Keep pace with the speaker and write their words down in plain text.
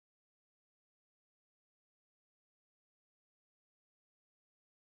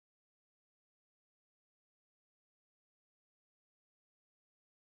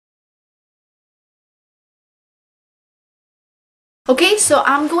Okay, so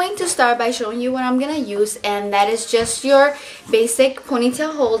I'm going to start by showing you what I'm going to use, and that is just your basic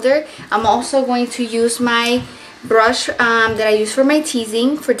ponytail holder. I'm also going to use my brush that I use for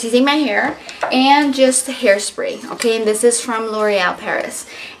teasing my hair, and just hairspray. Okay, and this is from L'Oreal Paris.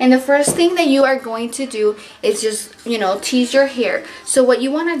 And the first thing that you are going to do is just, tease your hair. So what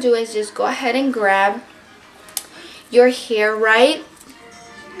you want to do is just go ahead and grab your hair right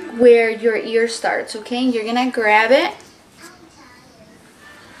where your ear starts. Okay, you're going to grab it.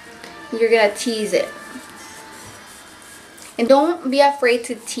 You're going to tease it. And don't be afraid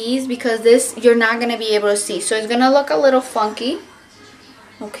to tease, because this you're not going to be able to see. So it's going to look a little funky.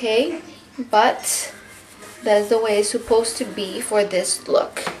 Okay? But that's the way it's supposed to be for this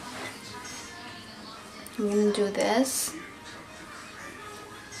look. I'm going to do this.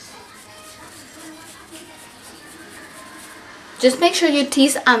 Just make sure you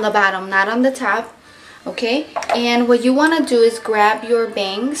tease on the bottom, not on the top. Okay, and what you want to do is grab your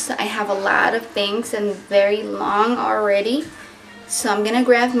bangs. I have a lot of bangs and very long already, so I'm gonna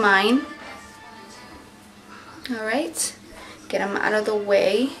grab mine. Alright, get them out of the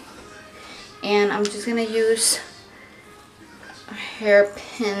way, and I'm just gonna use a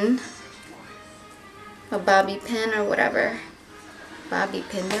hairpin, a bobby pin, or whatever. Bobby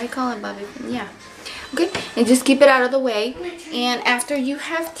pin, did I call it bobby pin? Yeah. Okay, and just keep it out of the way. And after you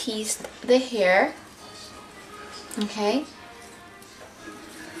have teased the hair, okay,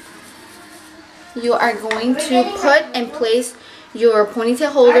 you are going to put and place your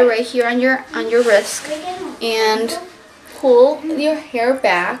ponytail holder right here on your wrist, and pull your hair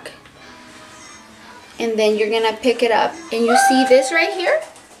back, and then you're gonna pick it up, and you see this right here?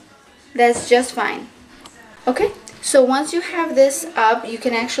 That's just fine. Okay, so once you have this up, you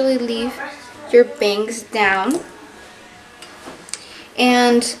can actually leave your bangs down,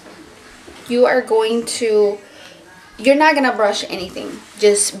 and you are going to, you're not gonna brush anything.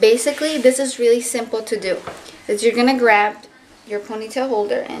 Just basically, this is really simple to do. Is you're gonna grab your ponytail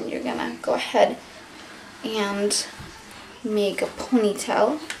holder, and you're gonna go ahead and make a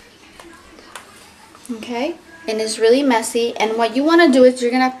ponytail. Okay, and it's really messy. And what you want to do is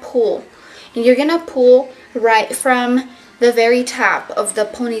you're gonna pull, and you're gonna pull right from the very top of the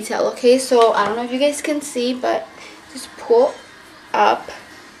ponytail. Okay, so I don't know if you guys can see, but just pull up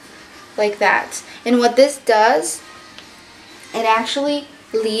like that. And what this does, it actually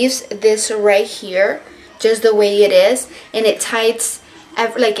leaves this right here just the way it is, and it tightens,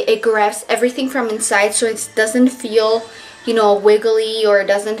 like it grabs everything from inside, so it doesn't feel, wiggly, or it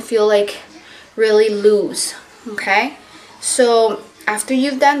doesn't feel like really loose. Okay, so after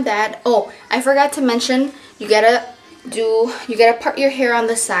you've done that, oh, I forgot to mention, you gotta part your hair on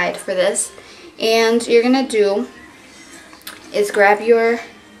the side for this. And you're gonna do is grab your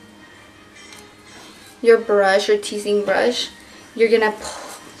brush, your teasing brush. You're gonna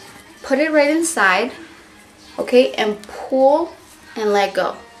put it right inside, okay, and pull and let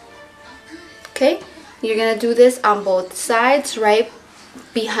go. Okay, you're gonna do this on both sides, right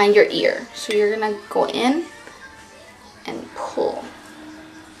behind your ear. So you're gonna go in and pull,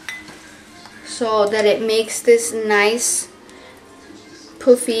 so that it makes this nice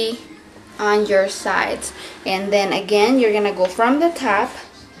poofy on your sides. And then again, you're gonna go from the top,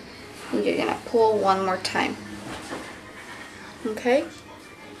 and you're gonna pull one more time. Okay,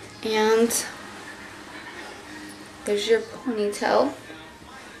 and there's your ponytail.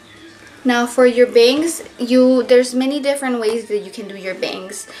 Now for your bangs, there's many different ways that you can do your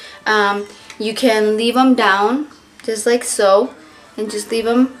bangs. You can leave them down just like so, and just leave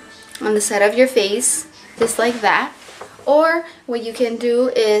them on the side of your face just like that. Or what you can do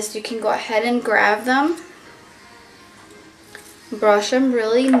is you can go ahead and grab them, brush them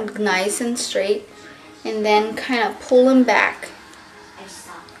really nice and straight, and then kind of pull them back.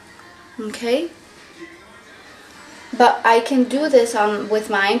 Okay, but I can do this with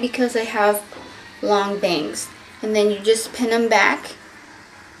mine because I have long bangs, and then you just pin them back,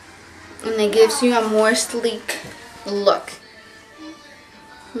 and it gives you a more sleek look.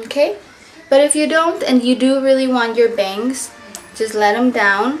 Okay, but if you don't, and you do really want your bangs, just let them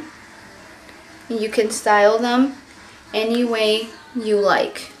down, and you can style them any way you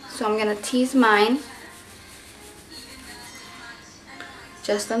like. So I'm gonna tease mine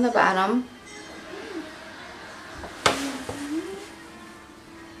just on the bottom.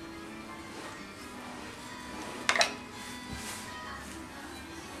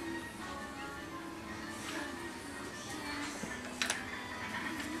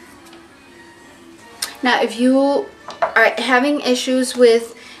 Now if you are having issues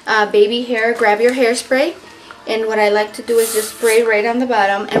with baby hair, grab your hairspray, and what I like to do is just spray right on the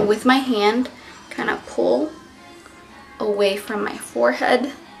bottom, and with my hand kind of pull away from my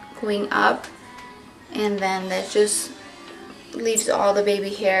forehead, going up, and then that just leaves all the baby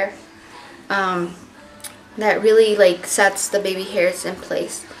hair. That really like sets the baby hairs in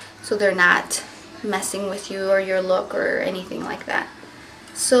place so they're not messing with you or your look or anything like that.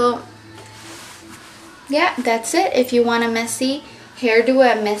 So yeah, that's it. If you want a messy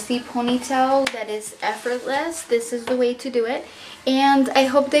hairdo, a messy ponytail that is effortless, this is the way to do it. And I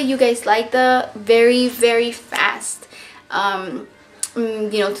hope that you guys like the very, very fast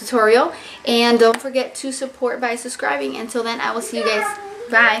tutorial. And don't forget to support by subscribing. Until then, I will see you guys.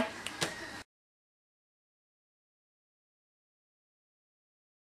 Bye.